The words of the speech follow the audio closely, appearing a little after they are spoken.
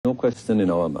question in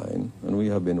our mind, and we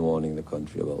have been warning the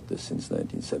country about this since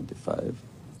 1975,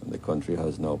 and the country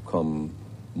has now come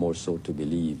more so to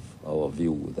believe our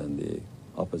view than the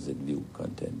opposite view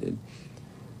contended,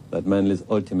 that Manley's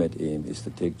ultimate aim is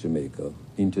to take Jamaica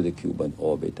into the Cuban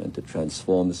orbit and to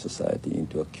transform the society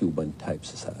into a Cuban-type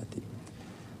society.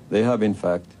 They have, in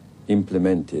fact,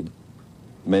 implemented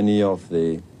many of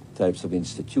the types of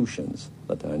institutions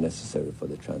that are necessary for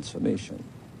the transformation.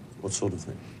 What sort of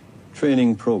thing?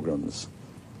 Training programs.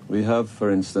 We have,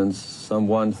 for instance, some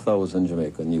 1,000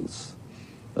 Jamaican youths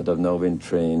that have now been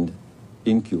trained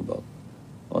in Cuba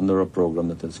under a program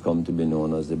that has come to be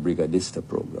known as the Brigadista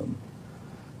program,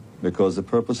 because the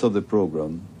purpose of the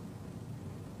program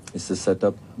is to set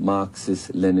up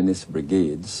Marxist-Leninist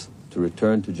brigades to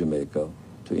return to Jamaica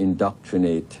to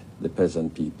indoctrinate the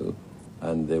peasant people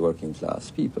and the working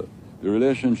class people. The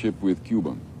relationship with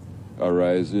Cuba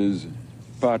arises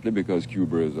partly because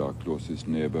Cuba is our closest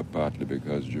neighbor, partly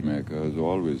because Jamaica has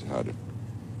always had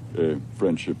a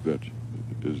friendship that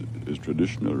is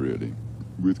traditional, really.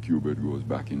 With Cuba, it goes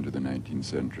back into the 19th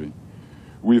century.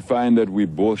 We find that we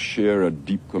both share a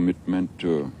deep commitment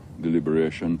to the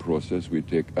liberation process. We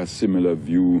take a similar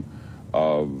view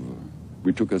of,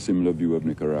 we took a similar view of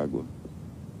Nicaragua.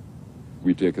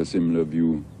 We take a similar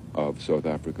view of South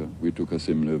Africa. We took a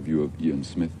similar view of Ian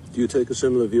Smith. Do you take a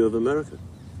similar view of America?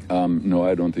 No,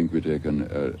 I don't think we take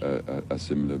a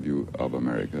similar view of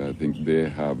America. I think they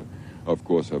have, of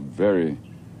course, a very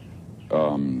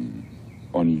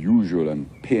unusual and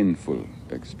painful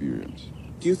experience.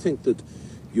 Do you think that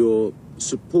your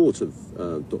support of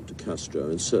Dr. Castro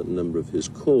and a certain number of his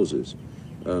causes,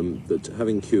 that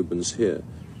having Cubans here,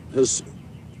 has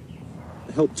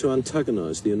helped to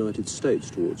antagonize the United States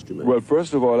towards Jamaica? Well,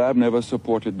 first of all, I've never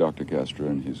supported Dr. Castro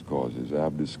and his causes.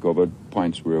 I've discovered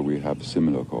points where we have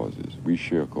similar causes. We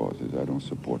share causes. I don't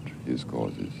support his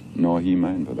causes, nor he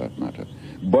mine for that matter.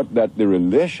 But that the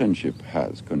relationship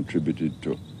has contributed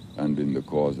to and been the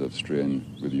cause of strain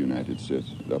with the United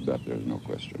States, of that there's no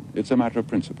question. It's a matter of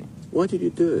principle. Why did you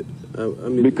do it? I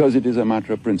mean, because it is a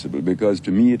matter of principle. Because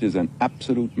to me it is an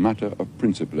absolute matter of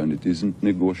principle, and it isn't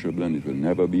negotiable, and it will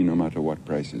never be, no matter what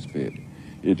price is paid.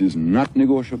 It is not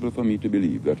negotiable for me to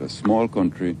believe that a small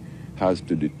country has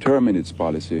to determine its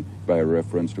policy by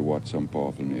reference to what some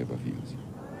powerful neighbor feels.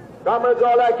 Comrades,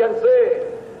 all I can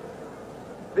say,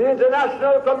 the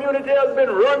international community has been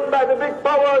run by the big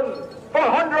powers for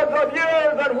hundreds of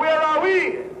years, and where are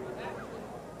we?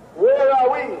 Where are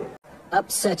we?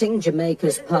 Upsetting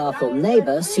Jamaica's powerful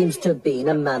neighbour seems to have been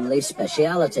a Manley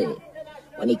speciality.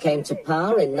 When he came to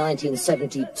power in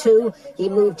 1972, he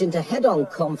moved into head-on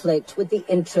conflict with the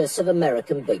interests of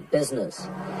American big business.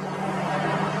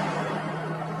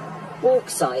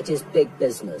 Bauxite is big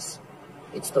business.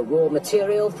 It's the raw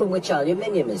material from which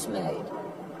aluminium is made.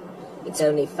 It's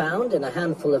only found in a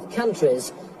handful of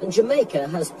countries, and Jamaica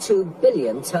has 2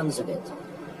 billion tons of it.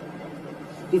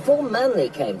 Before Manley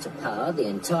came to power, the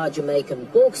entire Jamaican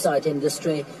bauxite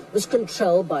industry was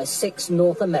controlled by 6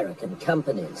 North American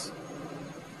companies.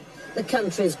 The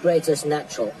country's greatest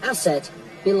natural asset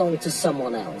belonged to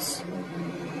someone else.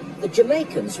 The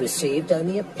Jamaicans received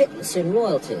only a pittance in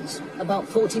royalties, about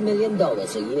 $40 million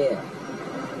a year.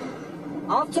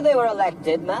 After they were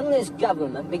elected, Manley's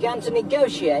government began to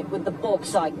negotiate with the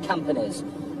bauxite companies,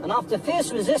 and after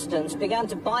fierce resistance began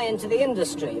to buy into the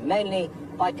industry, mainly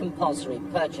by compulsory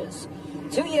purchase.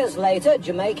 2 years later,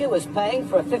 Jamaica was paying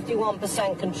for a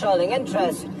 51% controlling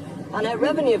interest, and her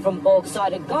revenue from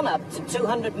bauxite had gone up to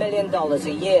 $200 million a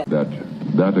year.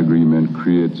 That agreement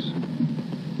creates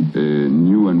a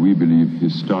new and, we believe,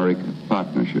 historic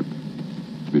partnership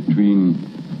between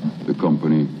the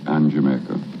company and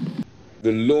Jamaica.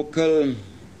 The local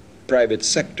private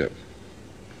sector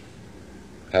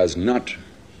has not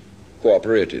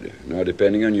cooperated. Now,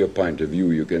 depending on your point of view,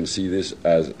 you can see this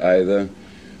as either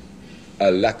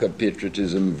a lack of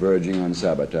patriotism verging on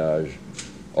sabotage,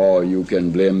 or you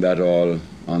can blame that all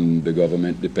on the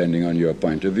government, depending on your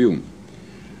point of view.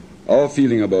 Our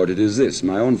feeling about it is this,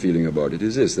 my own feeling about it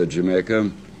is this, that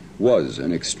Jamaica was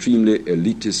an extremely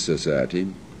elitist society,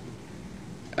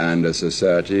 and a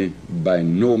society by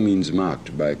no means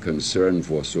marked by concern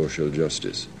for social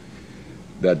justice.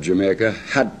 That Jamaica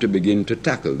had to begin to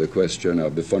tackle the question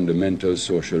of the fundamental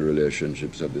social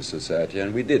relationships of the society,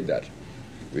 and we did that.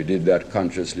 We did that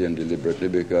consciously and deliberately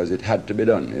because it had to be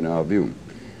done, in our view.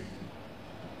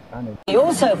 He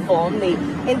also formed the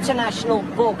International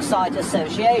Bauxite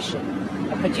Association,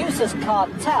 a producers'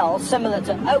 cartel similar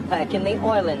to OPEC in the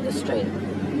oil industry.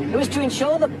 It was to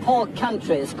ensure that poor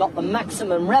countries got the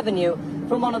maximum revenue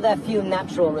from one of their few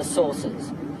natural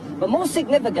resources. But more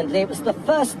significantly, it was the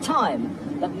first time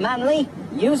that Manley,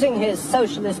 using his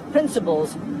socialist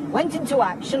principles, went into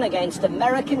action against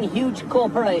American huge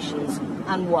corporations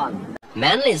and won.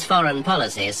 Manley's foreign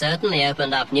policy certainly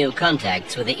opened up new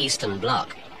contacts with the Eastern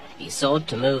Bloc. He sought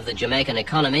to move the Jamaican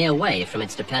economy away from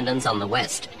its dependence on the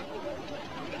West.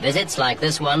 Visits like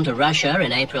this one to Russia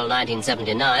in April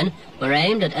 1979 were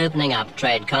aimed at opening up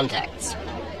trade contacts.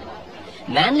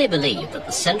 Manley believed that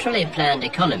the centrally planned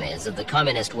economies of the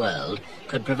communist world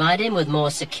could provide him with more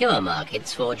secure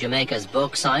markets for Jamaica's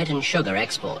bauxite and sugar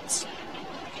exports.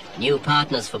 New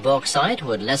partners for bauxite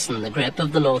would lessen the grip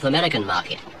of the North American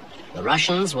market. The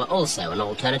Russians were also an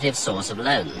alternative source of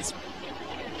loans.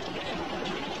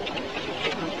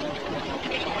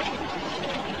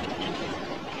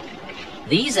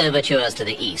 These overtures to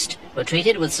the East were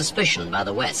treated with suspicion by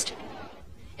the West.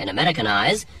 In American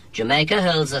eyes, Jamaica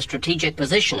holds a strategic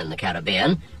position in the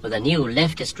Caribbean, with a new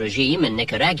leftist regime in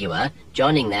Nicaragua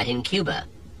joining that in Cuba.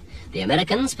 The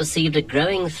Americans perceived a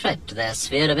growing threat to their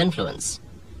sphere of influence.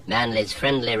 Manley's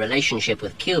friendly relationship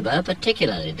with Cuba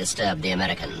particularly disturbed the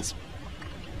Americans.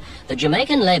 The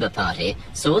Jamaican Labour Party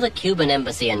saw the Cuban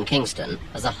embassy in Kingston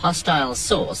as a hostile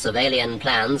source of alien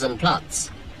plans and plots.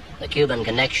 The Cuban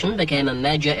connection became a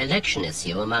major election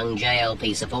issue among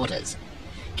JLP supporters.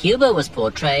 Cuba was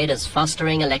portrayed as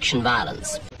fostering election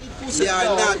violence. They are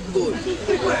not good.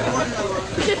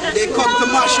 They come to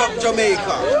mash up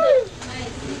Jamaica.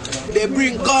 They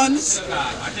bring guns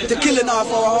to killing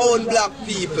off our own black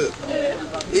people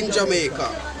in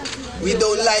Jamaica. We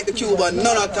don't like the Cuban,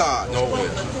 none at all.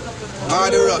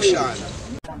 Or the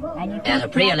Russian. At a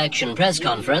pre-election press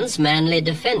conference, Manley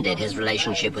defended his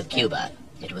relationship with Cuba.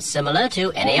 It was similar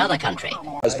to any other country.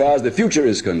 As far as the future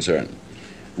is concerned,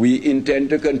 we intend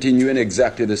to continue in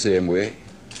exactly the same way,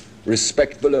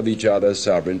 respectful of each other's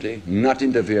sovereignty, not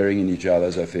interfering in each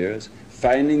other's affairs,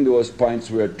 finding those points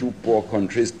where two poor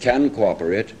countries can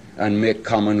cooperate and make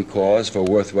common cause for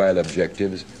worthwhile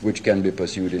objectives which can be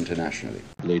pursued internationally.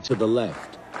 To the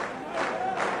left.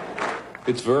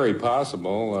 It's very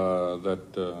possible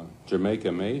that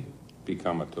Jamaica may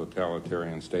become a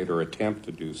totalitarian state or attempt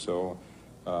to do so.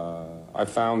 I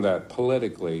found that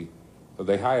politically,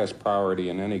 the highest priority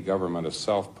in any government is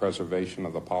self-preservation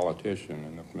of the politician.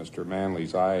 And if Mr.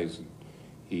 Manley's eyes,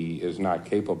 he is not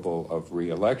capable of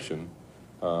re-election,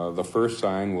 the first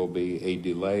sign will be a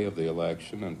delay of the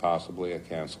election and possibly a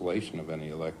cancellation of any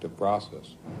elective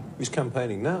process. He's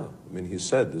campaigning now. I mean, he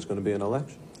said there's going to be an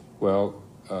election. Well,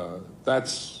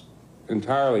 that's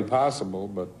entirely possible,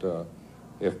 but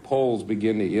if polls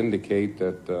begin to indicate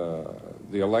that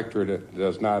the electorate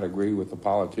does not agree with the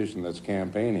politician that's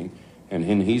campaigning,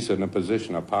 and he's in a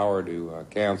position of power to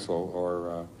cancel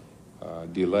or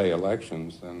delay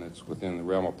elections, then it's within the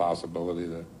realm of possibility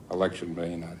that election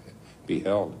may not be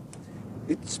held.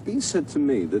 It's been said to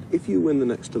me that if you win the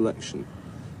next election,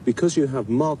 because you have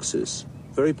Marxists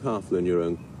very powerful in your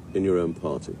own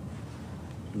party,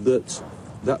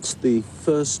 that's the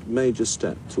first major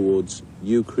step towards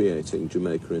you creating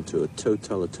Jamaica into a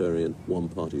totalitarian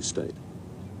one-party state.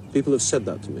 People have said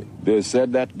that to me. They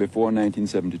said that before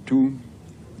 1972.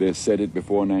 They said it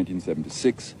before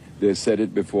 1976. They said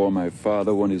it before my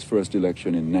father won his first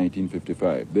election in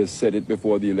 1955. They said it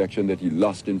before the election that he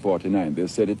lost in 49. They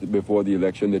said it before the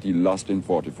election that he lost in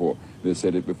 44. They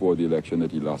said it before the election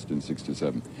that he lost in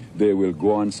 67. They will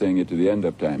go on saying it to the end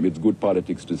of time. It's good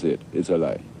politics to say it. It's a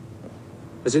lie.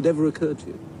 Has it ever occurred to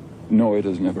you? No, it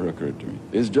has never occurred to me.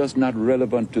 It's just not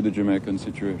relevant to the Jamaican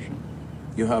situation.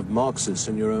 You have Marxists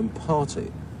in your own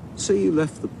party. Say you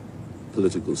left the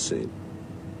political scene.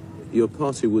 Your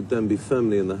party would then be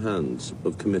firmly in the hands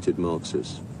of committed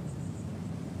Marxists.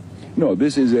 No,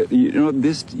 this is a, you know,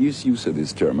 this, you said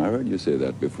this term. I heard you say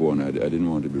that before, and I didn't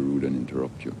want to be rude and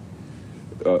interrupt you.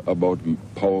 About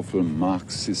powerful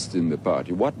Marxists in the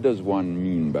party. What does one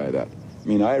mean by that? I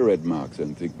mean, I read Marx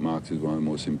and think Marx is one of the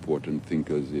most important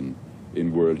thinkers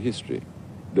in world history.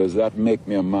 Does that make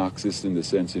me a Marxist in the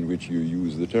sense in which you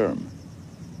use the term?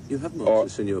 You have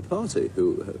Marxists in your party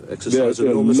who exercise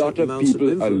enormous amounts of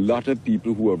influence. A lot of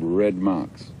people who have read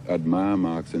Marx, admire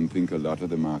Marx, and think a lot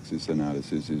of the Marxist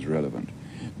analysis is relevant.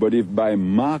 But if by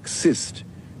Marxist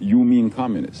you mean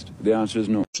communist, the answer is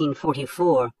no.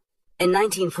 1944. In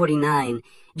 1949,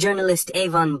 journalist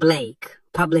Avon Blake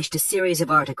published a series of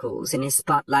articles in his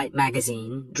Spotlight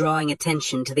magazine drawing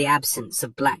attention to the absence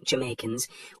of black Jamaicans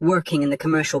working in the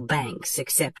commercial banks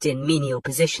except in menial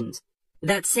positions.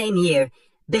 That same year,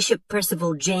 Bishop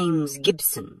Percival James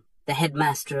Gibson, the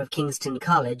headmaster of Kingston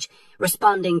College,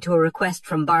 responding to a request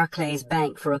from Barclays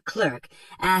Bank for a clerk,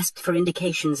 asked for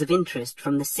indications of interest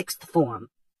from the sixth form.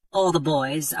 All the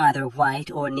boys, either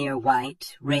white or near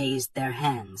white, raised their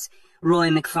hands. Roy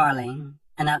McFarlane,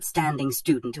 an outstanding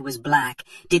student who was black,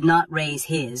 did not raise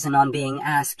his, and on being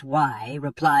asked why,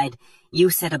 replied, "You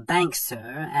set a bank,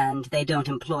 sir, and they don't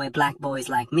employ black boys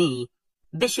like me."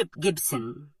 Bishop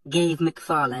Gibson gave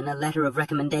McFarlane a letter of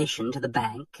recommendation to the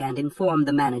bank and informed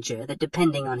the manager that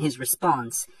depending on his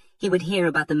response, he would hear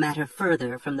about the matter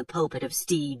further from the pulpit of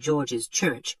Steve George's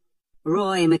church.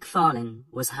 Roy McFarlane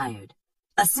was hired.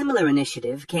 A similar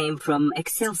initiative came from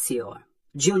Excelsior.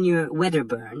 Junior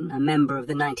Wedderburn, a member of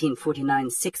the 1949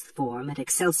 sixth form at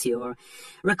Excelsior,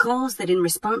 recalls that in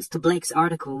response to Blake's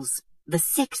articles, the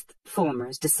sixth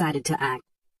formers decided to act.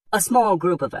 A small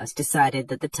group of us decided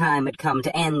that the time had come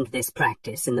to end this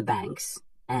practice in the banks,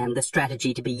 and the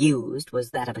strategy to be used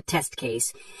was that of a test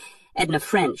case. Edna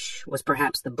French was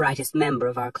perhaps the brightest member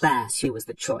of our class. She was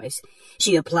the choice.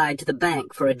 She applied to the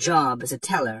bank for a job as a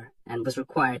teller and was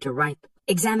required to write the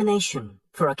examination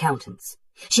for accountants.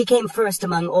 She came first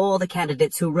among all the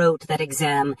candidates who wrote that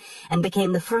exam and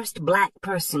became the first black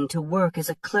person to work as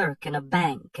a clerk in a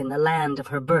bank in the land of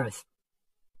her birth.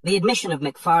 The admission of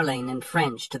McFarlane and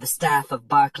French to the staff of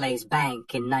Barclays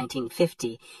Bank in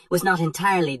 1950 was not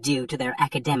entirely due to their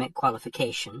academic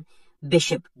qualification,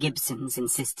 Bishop Gibson's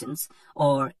insistence,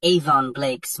 or Avon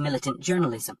Blake's militant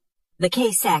journalism. The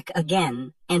KSAC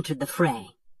again entered the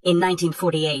fray. In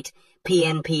 1948,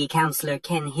 PNP councillor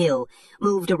Ken Hill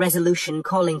moved a resolution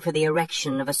calling for the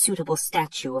erection of a suitable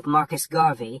statue of Marcus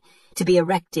Garvey to be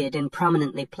erected and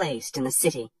prominently placed in the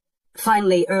city.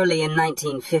 Finally, early in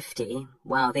 1950,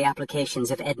 while the applications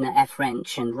of Edna F.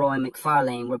 French and Roy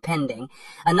McFarlane were pending,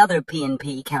 another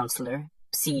PNP councillor,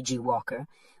 C.G. Walker,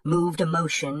 moved a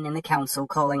motion in the council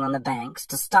calling on the banks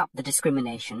to stop the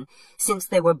discrimination since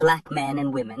there were black men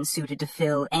and women suited to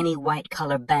fill any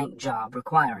white-collar bank job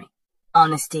requiring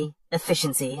honesty,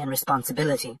 efficiency, and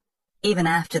responsibility. Even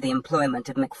after the employment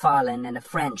of McFarlane and of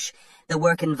French, the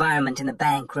work environment in the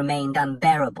bank remained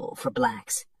unbearable for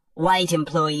blacks. White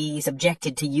employees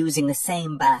objected to using the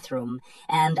same bathroom,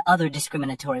 and other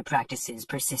discriminatory practices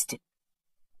persisted.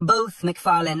 Both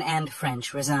McFarlane and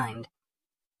French resigned.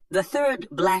 The third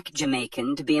black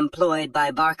Jamaican to be employed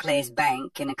by Barclays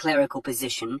Bank in a clerical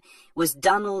position was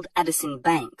Donald Addison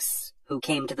Banks, who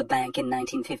came to the bank in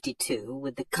 1952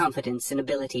 with the confidence and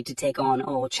ability to take on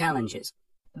all challenges.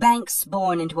 Banks,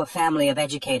 born into a family of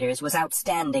educators, was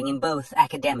outstanding in both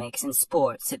academics and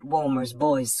sports at Walmer's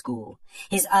Boys' School.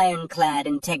 His ironclad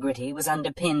integrity was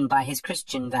underpinned by his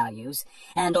Christian values,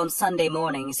 and on Sunday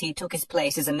mornings he took his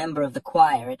place as a member of the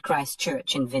choir at Christ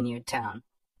Church in Vineyard Town.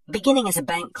 Beginning as a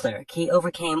bank clerk, he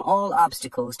overcame all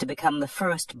obstacles to become the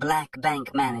first black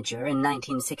bank manager in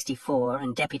 1964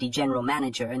 and deputy general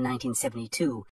manager in 1972.